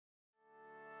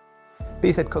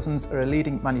BZ Cussons are a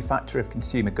leading manufacturer of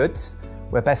consumer goods.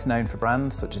 We're best known for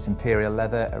brands such as Imperial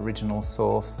Leather, Original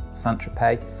Source,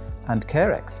 Saint-Tropez and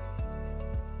Carex.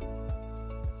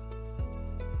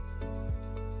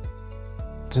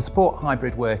 To support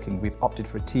hybrid working, we've opted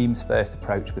for a Teams-first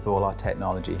approach with all our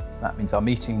technology. That means our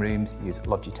meeting rooms use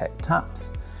Logitech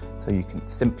taps, so you can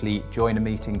simply join a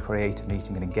meeting, create a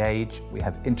meeting and engage. We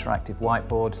have interactive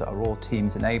whiteboards that are all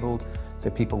Teams enabled, so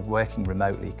people working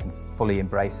remotely can fully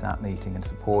embrace that meeting and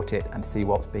support it and see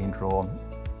what's being drawn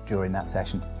during that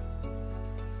session.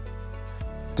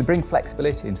 To bring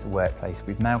flexibility into the workplace,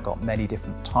 we've now got many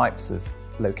different types of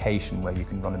location where you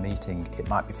can run a meeting. It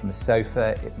might be from a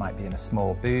sofa, it might be in a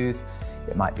small booth,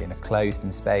 it might be in a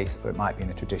closed-in space, or it might be in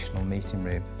a traditional meeting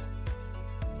room.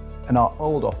 In our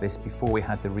old office, before we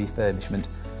had the refurbishment,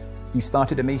 you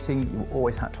started a meeting, you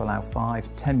always had to allow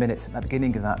 5-10 minutes at the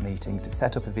beginning of that meeting to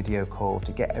set up a video call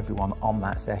to get everyone on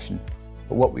that session.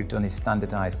 But what we've done is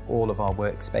standardise all of our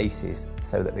workspaces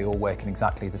so that they all work in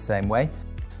exactly the same way.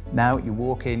 Now you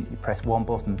walk in, you press one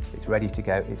button, it's ready to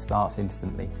go, it starts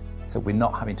instantly. So we're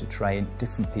not having to train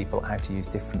different people how to use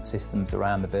different systems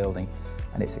around the building,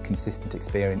 and it's a consistent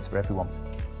experience for everyone.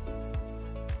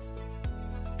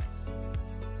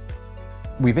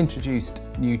 We've introduced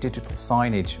new digital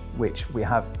signage which we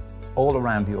have all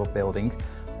around your building,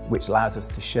 which allows us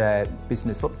to share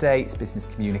business updates, business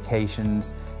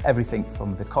communications, everything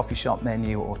from the coffee shop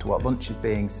menu or to what lunch is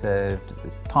being served,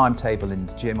 the timetable in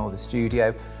the gym or the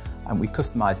studio, and we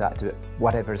customise that to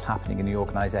whatever is happening in the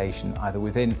organisation, either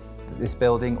within this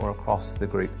building or across the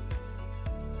group.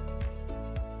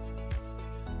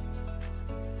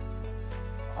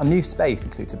 Our new space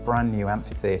includes a brand new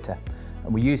amphitheatre,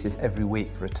 and we use this every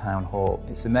week for a town hall.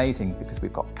 It's amazing because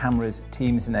we've got cameras,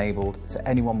 Teams enabled, so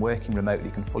anyone working remotely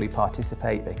can fully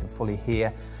participate, they can fully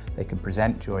hear, they can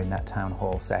present during that town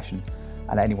hall session,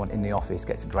 and anyone in the office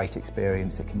gets a great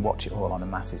experience, they can watch it all on a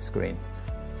massive screen.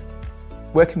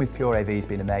 Working with Pure AV has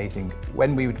been amazing.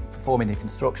 When we were performing in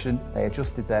construction, they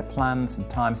adjusted their plans and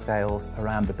timescales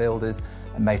around the builders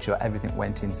and made sure everything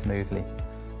went in smoothly.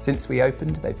 Since we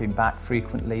opened, they've been back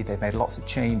frequently, they've made lots of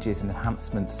changes and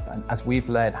enhancements, and as we've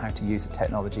learned how to use the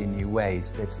technology in new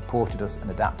ways, they've supported us and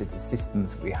adapted the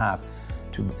systems we have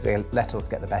to let us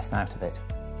get the best out of it.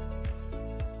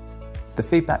 The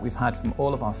feedback we've had from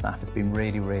all of our staff has been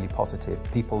really positive.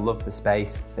 People love the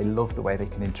space, they love the way they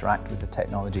can interact with the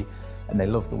technology, and they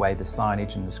love the way the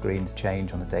signage and the screens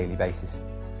change on a daily basis.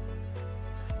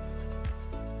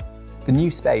 The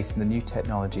new space and the new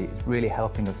technology is really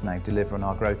helping us now deliver on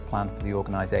our growth plan for the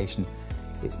organisation.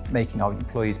 It's making our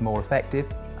employees more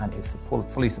effective, and it's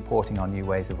fully supporting our new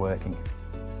ways of working.